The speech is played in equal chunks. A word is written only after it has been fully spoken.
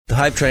The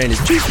hype train is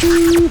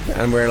choo-choo,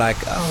 and we're like,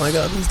 oh my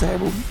god, this is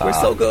terrible. We're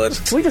so good.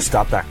 Can we just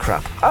stop that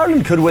crap?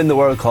 Ireland could win the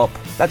World Cup.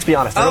 Let's be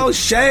honest. Oh,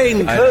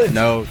 Shane!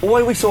 No.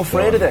 Why are we so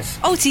afraid of this?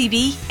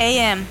 OTB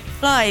AM.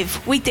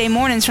 Live weekday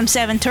mornings from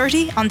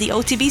 7:30 on the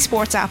OTB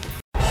Sports app.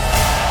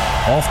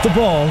 Off the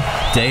Ball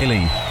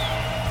Daily.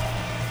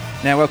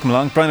 Now, welcome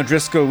along. Brian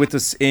O'Driscoll with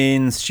us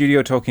in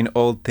studio talking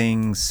all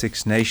things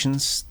Six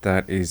Nations.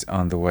 That is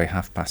on the way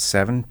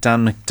 7:30.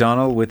 Dan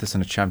McDonnell with us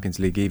on a Champions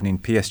League evening.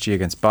 PSG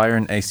against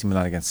Bayern, AC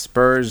Milan against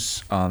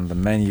Spurs on the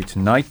menu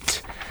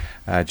tonight,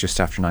 just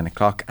after 9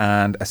 o'clock.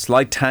 And a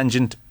slight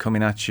tangent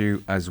coming at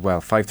you as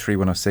well.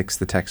 53106,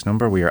 the text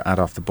number. We are at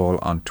Off the Ball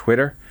on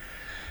Twitter.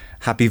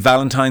 Happy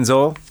Valentine's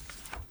all.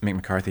 Mick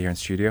McCarthy here in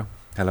studio.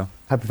 Hello.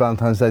 Happy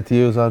Valentine's Day to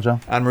you as well,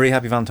 John. Anne-Marie,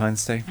 happy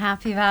Valentine's Day.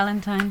 Happy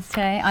Valentine's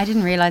Day. I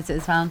didn't realise it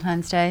was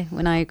Valentine's Day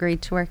when I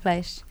agreed to work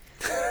late.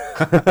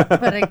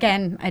 But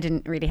again, I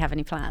didn't really have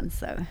any plans,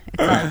 so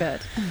it's all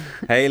good.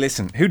 Hey,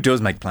 listen, who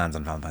does make plans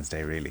on Valentine's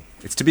Day, really?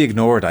 It's to be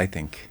ignored, I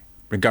think,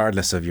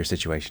 regardless of your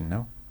situation,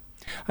 no?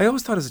 I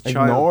always thought as a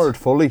child... Ignored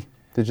fully?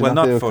 Did you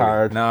not do a fully.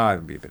 card? No, it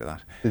would be a bit of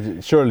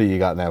that. Surely you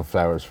got now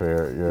flowers for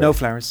your... No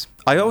flowers.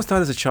 I always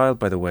thought as a child,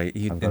 by the way,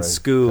 in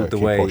school, the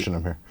way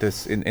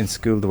in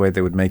school, the way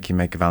they would make you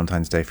make a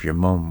Valentine's Day for your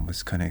mum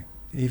was kind of,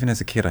 even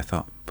as a kid, I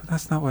thought, but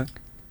that's not what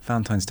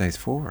Valentine's Day is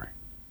for.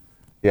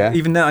 Yeah.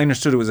 Even then, I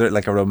understood it was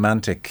like a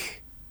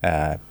romantic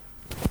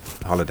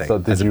holiday. So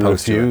did you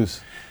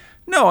refuse?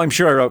 No, I'm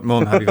sure I wrote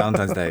Mum Happy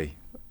Valentine's Day.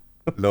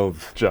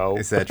 Love, Joe,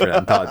 etc.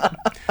 And thought,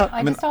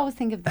 I just always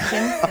think of the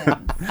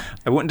Simpsons.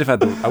 I wouldn't have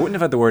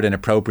had the word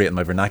inappropriate in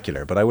my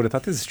vernacular, but I would have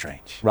thought this is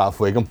strange. Ralph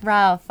Wiggum.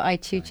 Ralph, I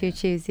choose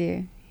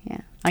you.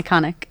 Yeah,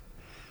 iconic.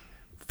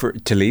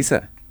 To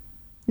Lisa.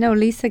 No,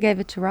 Lisa gave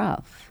it to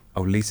Ralph.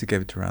 Oh, Lisa gave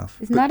it to Ralph.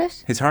 Isn't that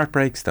it? His heart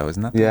breaks, though,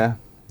 isn't that? Yeah,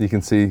 you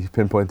can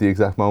pinpoint the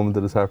exact moment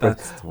that his heart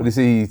breaks. But you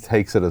see, he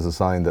takes it as a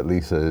sign that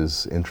Lisa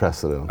is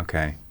interested in him.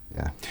 Okay.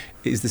 Yeah.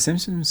 Is The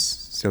Simpsons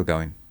still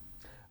going?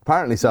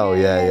 Apparently so,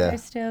 yeah. They're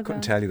still going.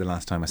 Couldn't tell you the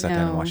last time I sat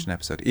down and watched an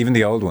episode. Even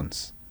the old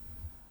ones.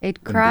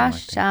 It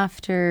crashed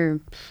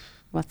after,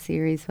 what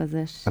series was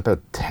it?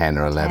 About 10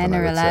 or 11. 10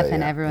 or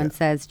 11, say, everyone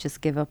says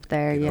just give up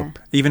there, Give up.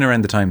 Even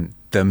around the time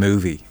the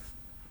movie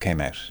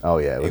came out. Oh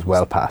yeah, it was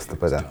well past it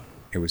by then.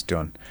 It was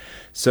done.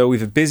 So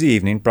we've a busy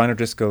evening. Brian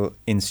O'Driscoll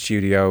in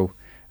studio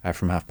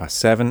from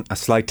 7:30. A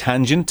slight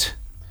tangent.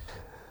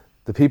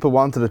 The people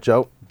wanted it,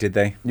 Joe. Did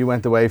they? You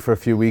went away for a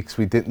few weeks.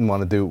 We didn't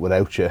want to do it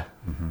without you.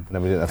 Mm-hmm. And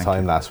then we didn't have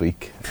time last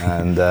week.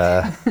 And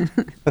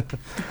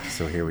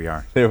so here we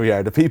are. Here we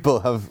are. The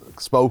people have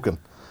spoken.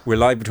 We're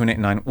live between 8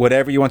 and 9.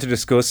 Whatever you want to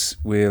discuss,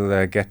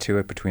 we'll get to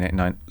it between 8 and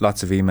 9.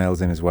 Lots of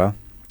emails in as well.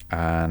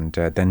 And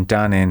then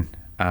Dan in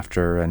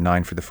after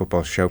 9 for the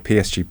football show.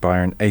 PSG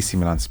Bayern, AC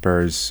Milan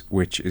Spurs,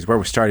 which is where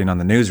we're starting on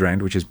the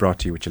Newsround, which is brought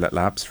to you with Gillette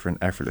Labs for an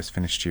effortless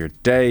finish to your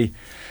day.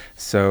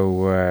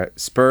 So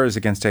Spurs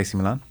against AC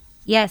Milan.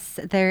 Yes,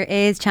 there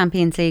is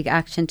Champions League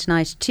action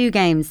tonight. 2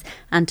 games.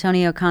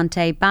 Antonio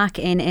Conte back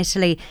in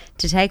Italy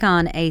to take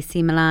on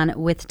AC Milan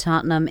with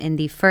Tottenham in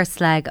the first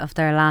leg of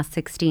their last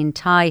 16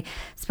 tie.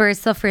 Spurs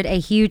suffered a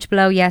huge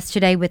blow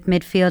yesterday with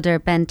midfielder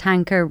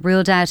Bentancur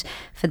ruled out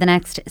for the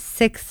next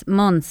 6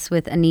 months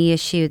with a knee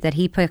issue that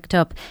he picked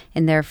up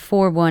in their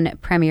 4-1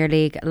 Premier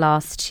League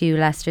loss to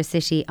Leicester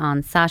City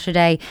on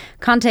Saturday.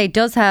 Conte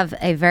does have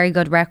a very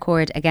good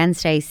record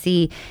against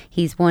AC.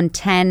 He's won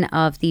 10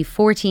 of the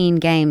 14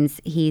 games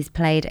he's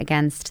played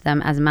against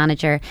them as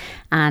manager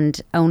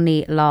and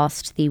only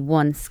lost the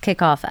once.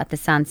 Kickoff at the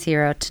San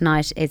Siro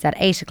tonight is at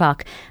 8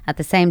 o'clock. At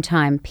the same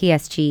time,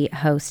 PSG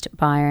host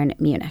Bayern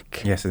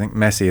Munich. Yes, I think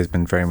Messi has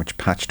been very much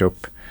patched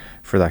up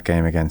for that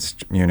game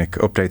against Munich.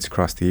 Updates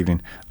across the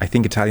evening. I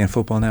think Italian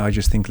football now, I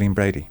just think Liam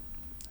Brady.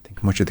 I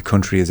think much of the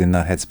country is in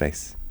that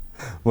headspace.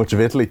 Much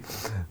of Italy.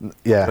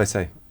 Yeah. What did I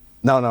say?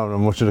 No,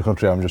 much of the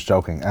country, I'm just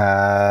joking.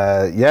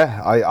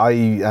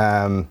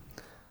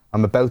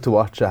 I'm about to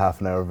watch a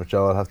half an hour of it,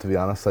 Joe, I'll have to be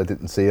honest. I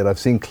didn't see it. I've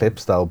seen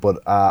clips though, but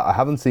I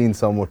haven't seen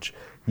so much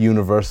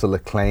universal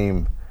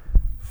acclaim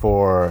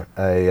for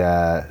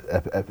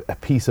a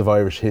piece of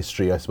Irish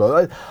history, I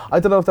suppose. I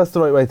don't know if that's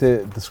the right way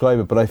to describe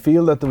it, but I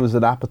feel that there was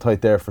an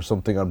appetite there for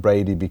something on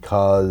Brady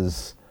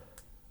because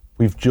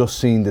we've just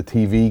seen the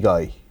TV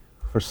guy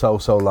for so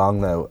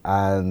long now,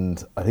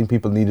 and I think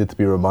people needed to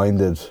be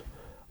reminded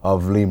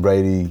of Liam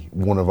Brady,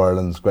 one of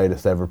Ireland's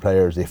greatest ever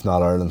players, if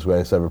not Ireland's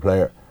greatest ever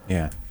player.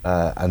 Yeah.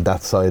 And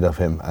that side of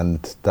him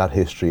and that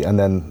history. And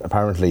then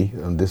apparently,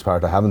 and this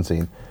part I haven't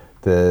seen,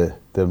 the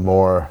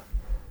more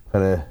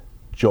kind of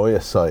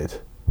joyous side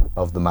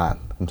of the man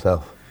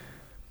himself.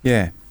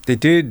 Yeah, they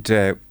did,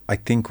 I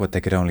think, what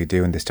they could only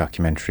do in this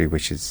documentary,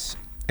 which is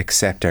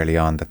accept early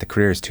on that the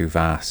career is too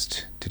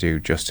vast to do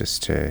justice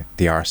to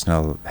the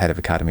Arsenal head of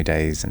academy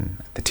days and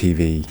the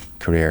TV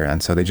career.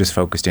 And so they just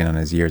focused in on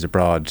his years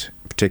abroad,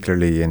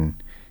 particularly in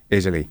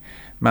Italy.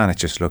 Man, it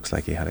just looks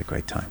like he had a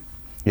great time.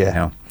 Yeah. You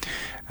know?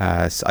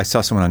 So I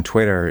saw someone on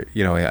Twitter,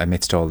 you know,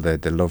 amidst all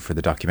the love for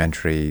the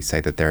documentary, say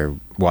that their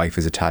wife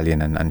is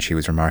Italian and she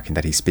was remarking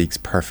that he speaks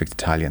perfect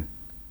Italian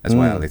as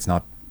well. It's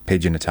not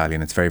pidgin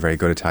Italian. It's very, very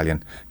good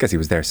Italian. I guess he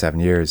was there 7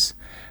 years.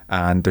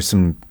 And there's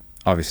some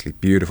obviously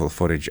beautiful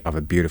footage of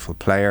a beautiful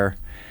player.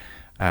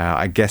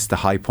 I guess the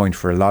high point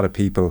for a lot of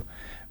people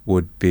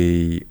would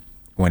be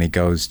when he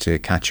goes to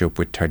catch up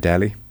with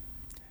Tardelli.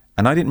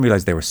 And I didn't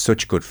realise they were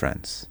such good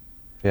friends.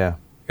 Yeah.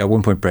 At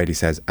one point, Brady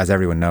says, as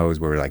everyone knows,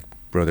 we're like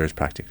brothers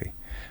practically.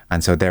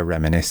 And so they're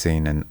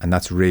reminiscing, and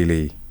that's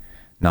really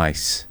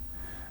nice.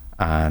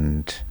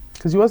 And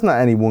because he wasn't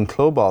at any one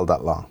club all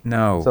that long.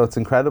 No. So it's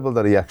incredible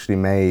that he actually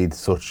made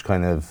such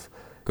kind of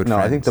good no,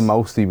 friends. I think the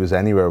most he was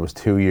anywhere was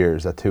 2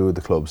 years at two of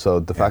the clubs. So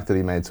the fact that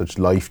he made such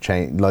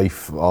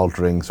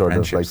life-altering sort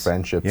of like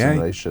friendships and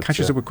relationships.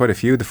 Catches up with quite a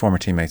few of the former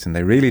teammates, and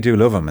they really do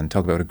love him and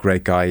talk about what a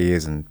great guy he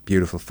is and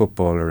beautiful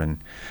footballer.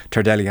 And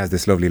Tardelli has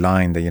this lovely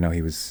line that, you know,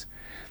 he was,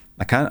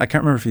 I can't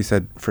remember if he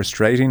said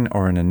frustrating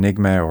or an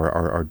enigma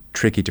or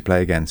tricky to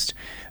play against.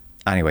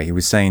 Anyway, he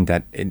was saying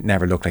that it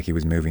never looked like he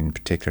was moving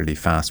particularly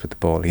fast with the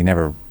ball. He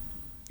never,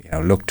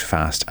 looked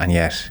fast, and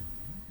yet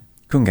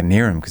couldn't get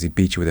near him because he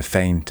beat you with a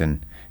feint,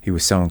 and he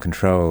was so in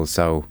control.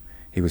 So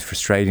he was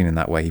frustrating in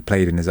that way. He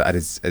played at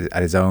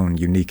his own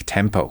unique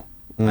tempo,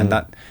 and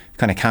that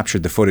kind of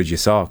captured the footage you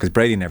saw. Because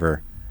Brady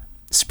never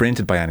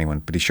sprinted by anyone,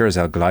 but he sure as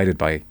hell glided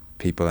by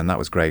people, and that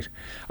was great.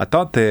 I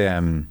thought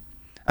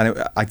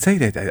I'd say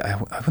that I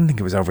wouldn't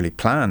think it was overly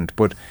planned,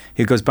 but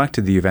he goes back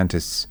to the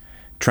Juventus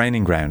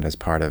training ground as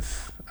part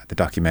of the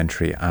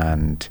documentary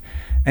and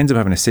ends up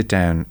having a sit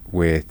down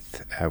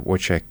with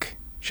Wojciech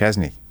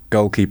Szczesny,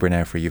 goalkeeper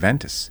now for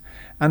Juventus,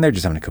 and they're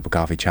just having a cup of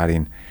coffee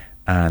chatting,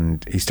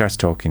 and he starts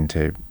talking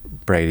to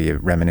Brady,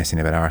 reminiscing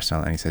about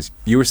Arsenal, and he says,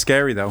 "You were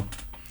scary though.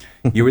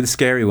 You were the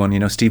scary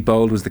one. Steve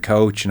Bold was the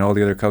coach and all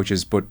the other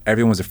coaches, but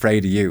everyone was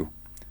afraid of you."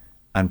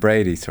 And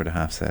Brady sort of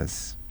half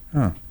says,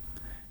 "Oh."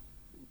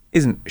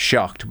 Isn't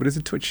shocked, but is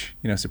a touch,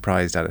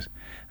 surprised at it.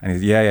 And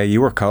he's, yeah,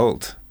 you were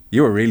cold.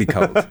 You were really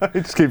cold.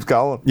 He just keeps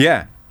going.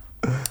 Yeah.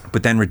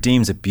 But then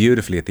redeems it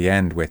beautifully at the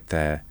end with,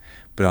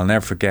 but I'll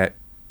never forget,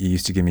 you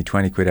used to give me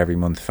 20 quid every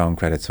month phone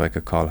credit so I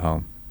could call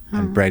home.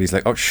 And Brady's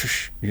like, oh,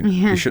 shush,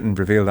 you shouldn't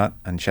reveal that.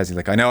 And Chesney's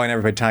like, I know, I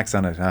never paid tax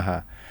on it.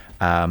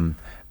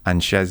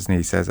 And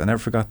Chesney says, I never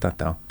forgot that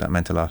though. That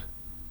meant a lot.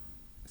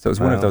 So it was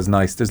one of those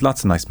nice, there's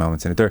lots of nice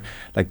moments in it.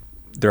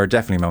 There are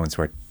definitely moments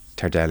where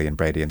Tardelli and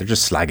Brady, and they're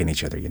just slagging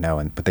each other,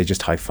 but they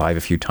just high five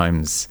a few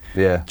times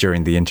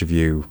during the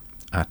interview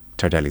at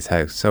Tardelli's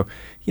house. So,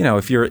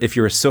 if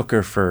you're a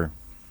sucker for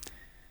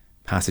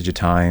passage of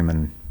time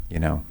and,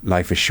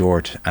 life is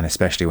short, and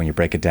especially when you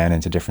break it down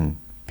into different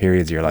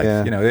periods of your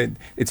life,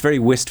 it's very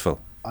wistful.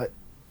 I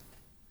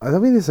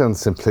don't mean to sound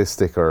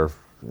simplistic or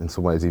in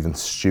some ways even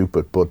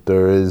stupid, but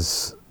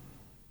there's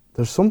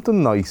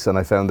something nice, and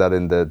I found that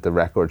in the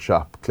record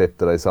shop clip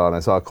that I saw, and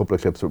I saw a couple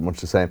of clips that were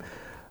much the same,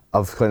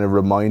 of kind of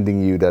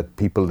reminding you that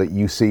people that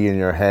you see in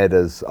your head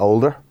as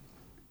older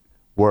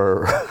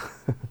were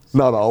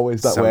not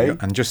always that way.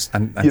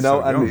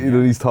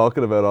 He's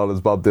talking about all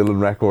his Bob Dylan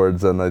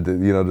records, and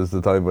there's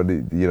the time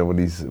when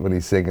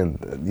he's singing,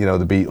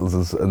 the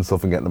Beatles and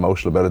stuff, and getting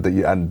emotional about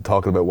it, and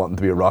talking about wanting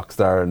to be a rock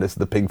star, and this is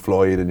the Pink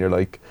Floyd, and you're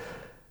like,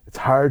 it's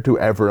hard to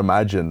ever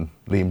imagine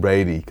Liam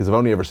Brady, because I've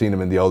only ever seen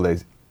him in the old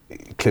days,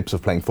 clips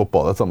of playing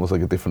football. That's almost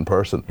like a different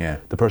person. Yeah.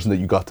 The person that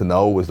you got to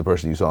know was the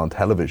person you saw on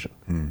television.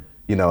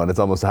 And it's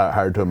almost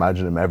hard to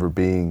imagine him ever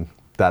being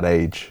that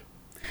age.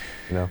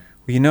 Well,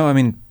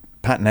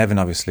 Pat Nevin,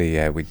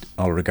 obviously, we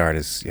all regard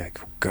as,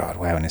 God,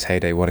 wow, in his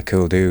heyday, what a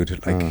cool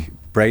dude.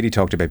 Brady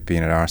talked about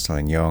being at Arsenal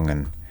and young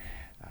and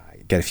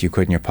get a few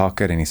quid in your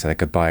pocket, and he said, I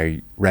could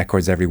buy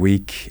records every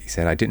week. He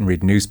said, I didn't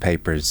read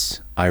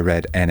newspapers, I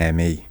read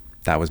NME.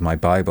 That was my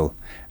Bible.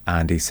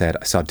 And he said,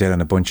 I saw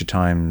Dylan a bunch of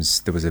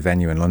times. There was a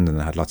venue in London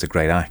that had lots of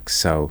great acts.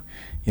 So,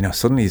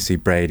 suddenly you see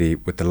Brady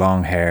with the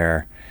long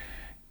hair,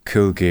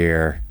 cool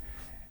gear.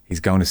 He's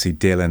going to see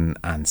Dylan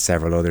and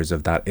several others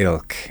of that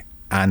ilk,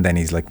 and then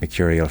he's like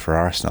mercurial for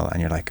Arsenal,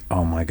 and you're like,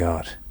 oh my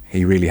God,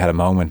 he really had a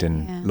moment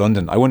in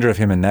London. I wonder if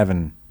him and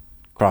Nevin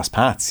cross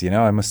paths.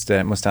 I must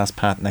ask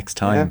Pat next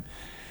time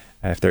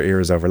if their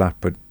eras overlap.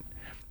 But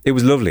it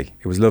was lovely.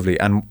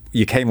 And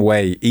you came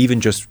away,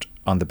 even just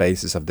on the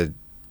basis of the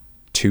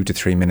 2 to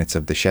 3 minutes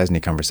of the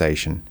Szczesny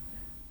conversation,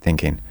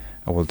 thinking,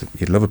 oh well,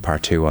 you'd love a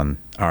part 2 on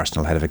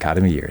Arsenal head of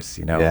academy years.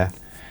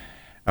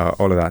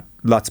 All of that.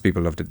 Lots of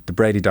people loved it. The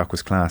Brady doc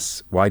was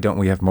class. Why don't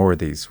we have more of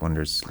these,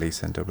 wonders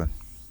Lisa in Dublin?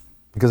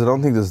 Because I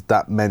don't think there's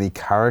that many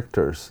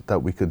characters that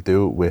we could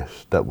do it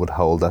with that would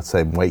hold that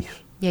same weight.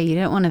 Yeah, you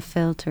don't want to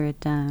filter it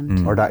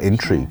down. Or that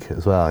intrigue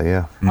as well,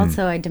 yeah.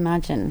 Also, I'd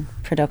imagine,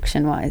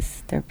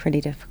 production-wise, they're pretty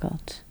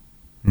difficult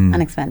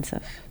and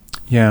expensive.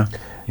 Yeah.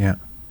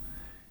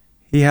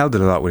 He held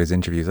it a lot with his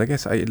interviews. I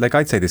guess,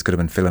 I'd say this could have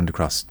been filmed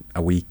across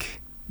a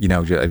week.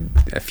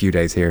 A few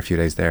days here, a few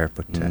days there.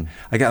 But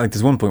I get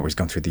there's one point where he's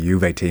gone through the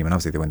Juve team, and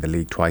obviously they won the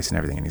league twice and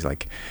everything, and he's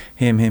like,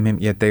 him.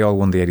 Yet they all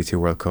won the '82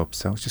 World Cup,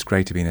 so it's just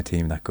great to be in a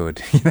team that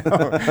good.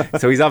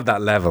 So he's of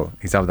that level.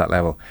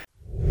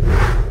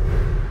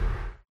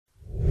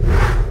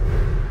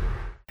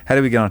 How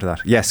do we get onto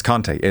that? Yes,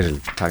 Conte, Italy,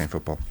 Italian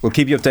football. We'll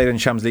keep you updated on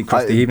Champions League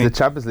across the evening. The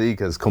Champions League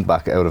has come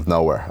back out of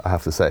nowhere, I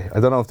have to say. I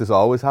don't know if this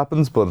always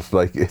happens, but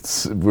like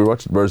we were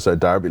watching Merseyside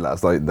Derby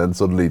last night, and then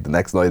suddenly the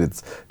next night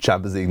it's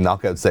Champions League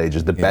knockout stage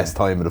is the best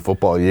time of the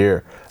football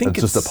year. It's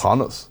just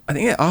upon us. I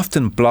think it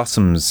often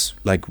blossoms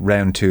like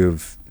round 2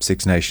 of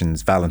Six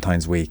Nations.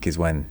 Valentine's week is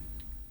when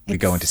we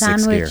go into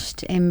sixth gear.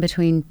 Sandwiched in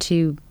between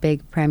 2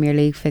 big Premier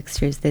League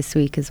fixtures this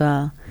week as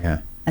well.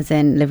 Yeah. As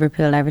in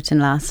Liverpool, Everton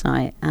last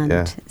night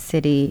and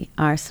City,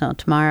 Arsenal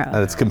tomorrow.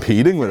 And it's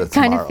competing with it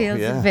tomorrow. Kind of feels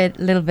a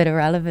little bit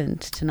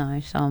irrelevant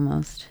tonight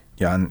almost.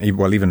 Yeah, and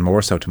well, even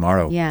more so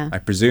tomorrow. Yeah. I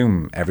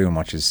presume everyone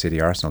watches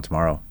City Arsenal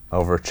tomorrow.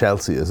 Over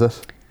Chelsea, is it?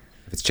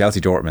 If it's Chelsea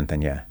Dortmund,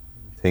 then yeah.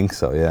 I think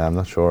so, yeah. I'm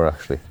not sure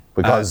actually.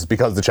 Because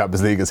the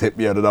Champions League has hit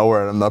me out of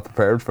nowhere and I'm not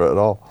prepared for it at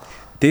all.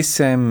 This,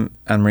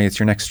 Anne-Marie, it's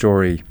your next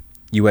story.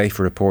 UEFA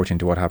report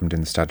into what happened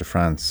in the Stade de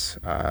France.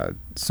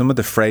 Some of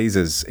the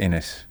phrases in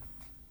it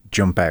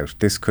jump out.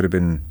 This could have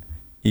been,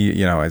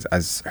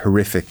 as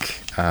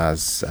horrific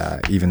as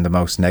even the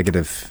most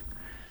negative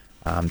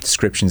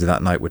descriptions of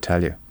that night would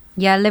tell you.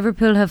 Yeah,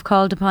 Liverpool have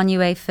called upon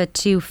UEFA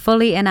to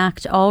fully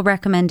enact all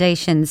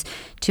recommendations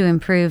to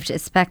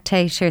improved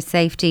spectator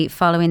safety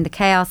following the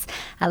chaos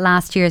at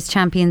last year's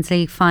Champions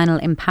League final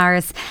in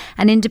Paris.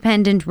 An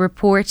independent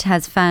report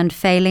has found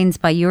failings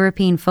by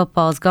European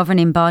football's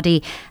governing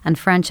body and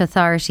French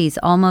authorities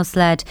almost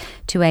led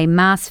to a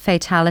mass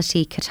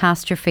fatality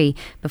catastrophe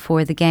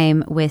before the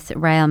game with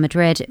Real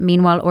Madrid.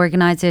 Meanwhile,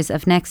 organisers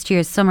of next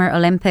year's Summer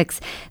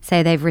Olympics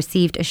say they've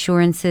received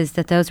assurances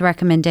that those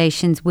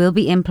recommendations will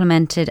be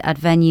implemented at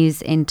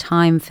venues in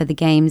time for the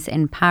games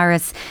in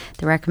Paris.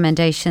 The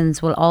recommendations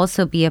will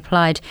also be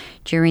applied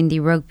during the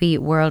Rugby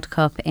World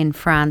Cup in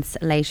France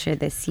later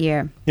this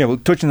year. Yeah, we'll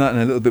touch on that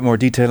in a little bit more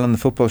detail on the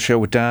football show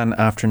with Dan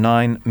after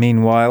 9.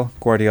 Meanwhile,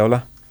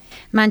 Guardiola.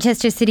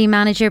 Manchester City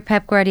manager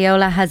Pep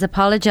Guardiola has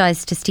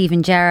apologised to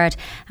Steven Gerrard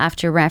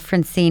after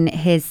referencing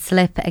his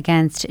slip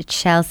against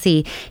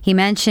Chelsea. He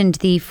mentioned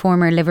the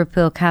former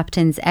Liverpool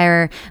captain's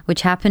error,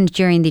 which happened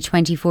during the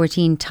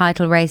 2014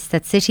 title race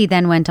that City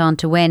then went on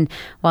to win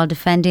while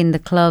defending the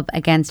club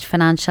against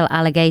financial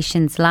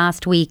allegations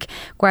last week.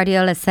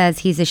 Guardiola says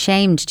he's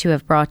ashamed to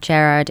have brought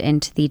Gerrard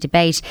into the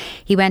debate.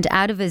 He went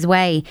out of his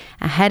way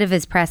ahead of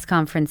his press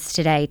conference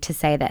today to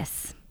say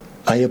this.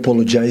 I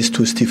apologize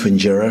to Steven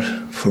Gerrard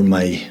for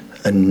my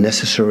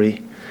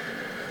unnecessary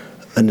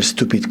and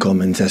stupid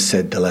comments I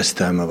said the last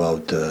time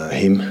about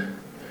him.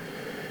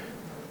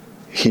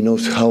 He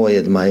knows how I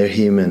admire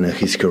him and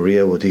his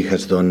career, what he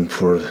has done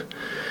for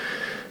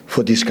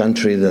this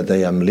country that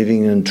I am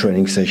living in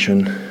training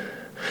session.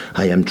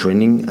 I am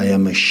training, I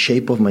am a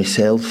shape of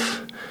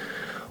myself,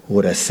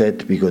 what I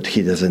said, because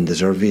he doesn't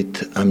deserve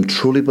it. I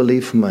truly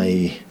believe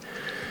my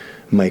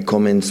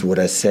comments, what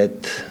I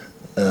said,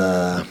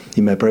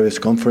 in my previous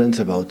conference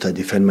about I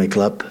defend my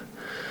club,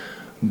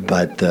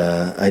 but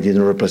I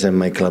didn't represent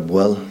my club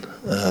well,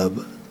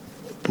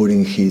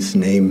 putting his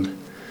name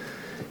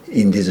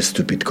in this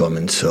stupid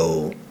comment.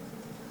 So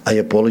I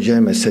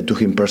apologize. I said to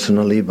him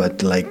personally,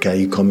 but like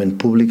I comment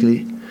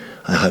publicly,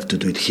 I have to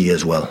do it here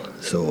as well.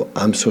 So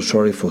I'm so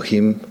sorry for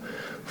him,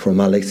 from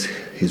Alex,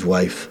 his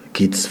wife,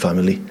 kids,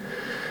 family,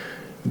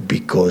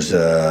 because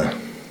it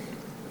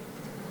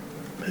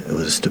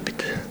was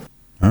stupid.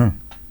 Oh.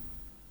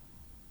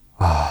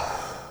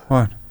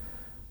 What?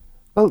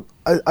 Well,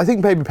 I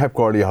think maybe Pep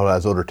Guardiola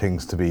has other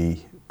things to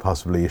be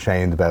possibly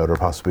ashamed about or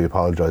possibly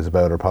apologise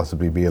about or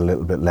possibly be a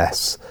little bit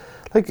less.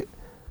 Like,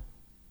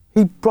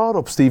 he brought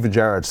up Steven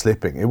Gerrard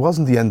slipping. It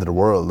wasn't the end of the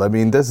world. I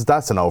mean,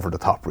 that's an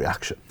over-the-top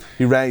reaction.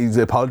 He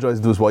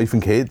apologised to his wife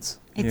and kids.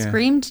 It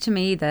screamed to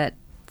me that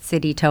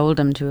City told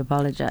him to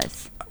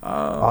apologise.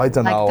 I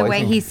don't know. Like the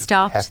way he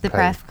stopped the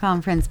press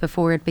conference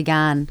before it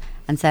began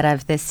and said, I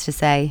have this to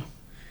say.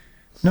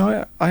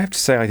 No, I have to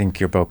say, I think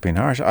you're both being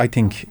harsh. I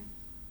think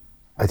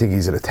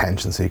he's an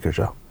attention seeker,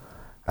 Joe.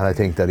 And I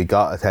think that he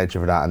got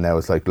attention for that, and now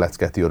it's like, let's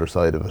get the other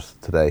side of it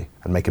today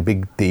and make a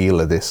big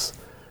deal of this,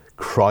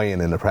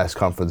 crying in a press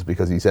conference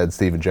because he said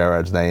Steven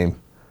Gerrard's name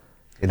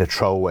in a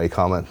throwaway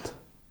comment.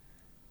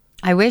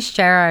 I wish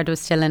Gerrard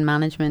was still in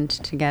management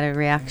to get a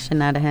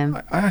reaction out of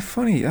him.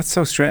 Funny, that's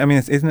so strange. I mean,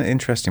 isn't it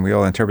interesting? We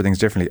all interpret things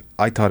differently.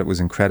 I thought it was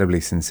incredibly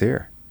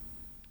sincere.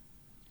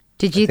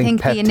 Did you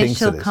think the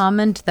initial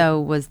comment,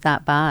 though, was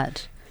that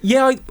bad?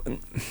 Yeah,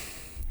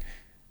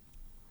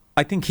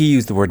 I think he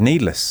used the word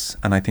needless,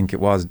 and I think it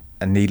was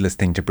a needless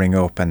thing to bring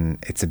up,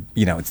 and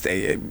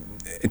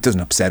it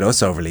doesn't upset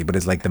us overly, but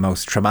it's like the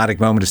most traumatic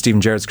moment of Steven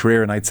Gerrard's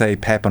career, and I'd say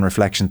Pep on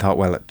reflection thought,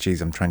 well, geez,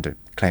 I'm trying to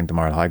claim the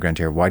moral high ground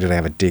here. Why did I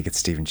have a dig at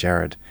Steven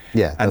Gerrard?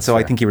 Yeah, and so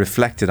fair. I think he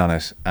reflected on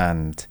it,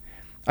 and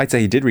I'd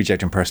say he did reach out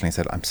to him personally and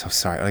said, I'm so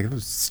sorry, like, it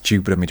was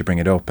stupid of me to bring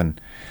it up, and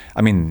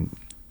I mean,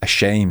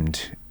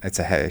 ashamed.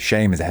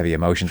 Shame is a heavy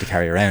emotion to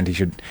carry around. He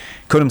should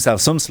cut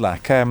himself some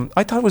slack. I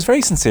thought it was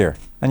very sincere,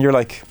 and you're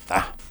like,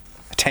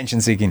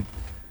 attention seeking.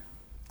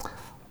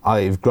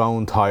 I've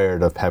grown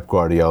tired of Pep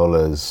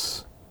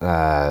Guardiola's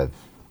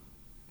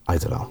I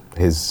don't know,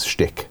 his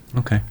shtick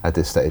at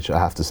this stage, I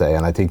have to say.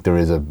 And I think there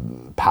is a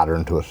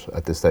pattern to it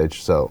at this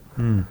stage. So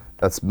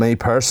that's me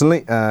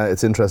personally.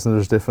 It's interesting,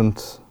 there's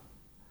different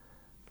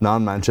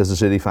non-Manchester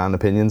City fan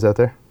opinions out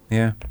there.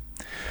 Yeah.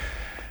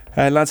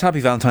 Lads, happy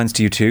Valentine's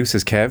to you too,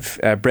 says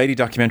Kev. Brady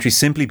documentary,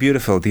 simply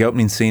beautiful. The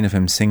opening scene of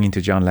him singing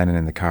to John Lennon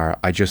in the car.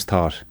 I just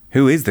thought,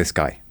 who is this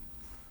guy?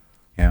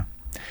 Yeah.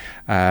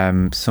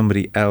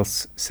 Somebody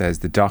else says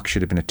the doc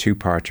should have been a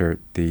two-parter.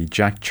 The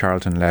Jack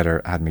Charlton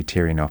letter had me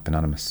tearing up.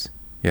 Anonymous.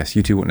 Yes,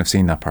 you two wouldn't have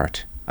seen that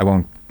part. I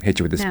won't hit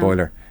you with the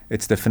spoiler.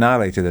 It's the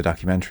finale to the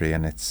documentary,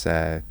 and it's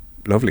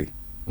lovely.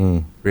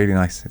 Really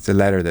nice. It's a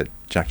letter that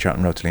Jack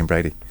Charlton wrote to Liam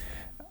Brady.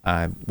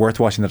 Worth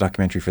watching the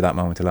documentary for that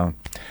moment alone.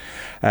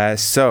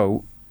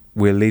 So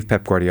we'll leave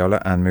Pep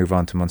Guardiola and move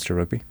on to Munster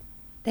Rugby.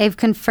 They've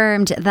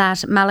confirmed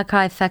that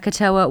Malachi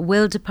Fekitoa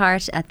will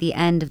depart at the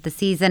end of the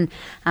season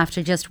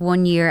after just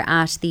 1 year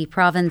at the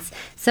province.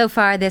 So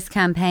far this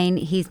campaign,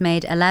 he's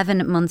made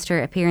 11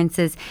 Munster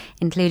appearances,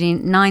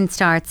 including 9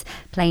 starts,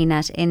 playing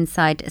at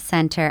inside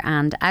centre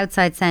and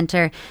outside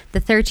centre.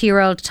 The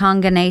 30-year-old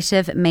Tonga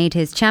native made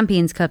his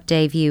Champions Cup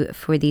debut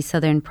for the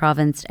Southern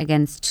Province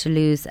against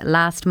Toulouse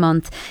last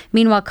month.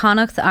 Meanwhile,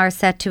 Connacht are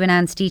set to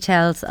announce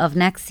details of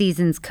next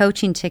season's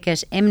coaching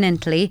ticket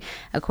imminently,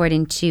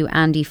 according to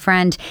Andy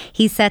Friend.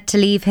 He's set to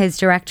leave his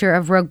Director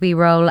of Rugby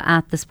role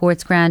at the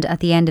sports ground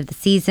at the end of the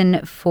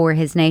season for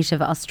his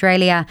native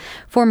Australia.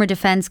 Former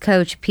defence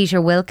coach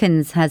Peter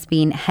Wilkins has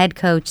been head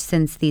coach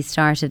since the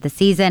start of the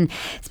season.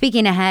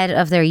 Speaking ahead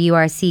of their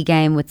URC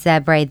game with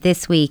Zebre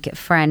this week,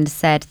 Friend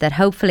said that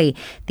hopefully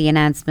the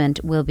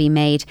announcement will be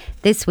made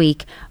this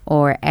week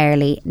or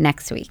early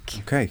next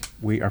week. Okay,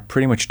 we are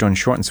pretty much done,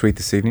 short and sweet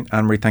this evening.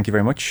 Anne-Marie, thank you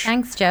very much.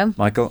 Thanks, Joe.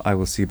 Michael, I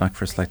will see you back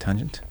for a slight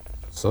tangent.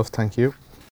 Thank you.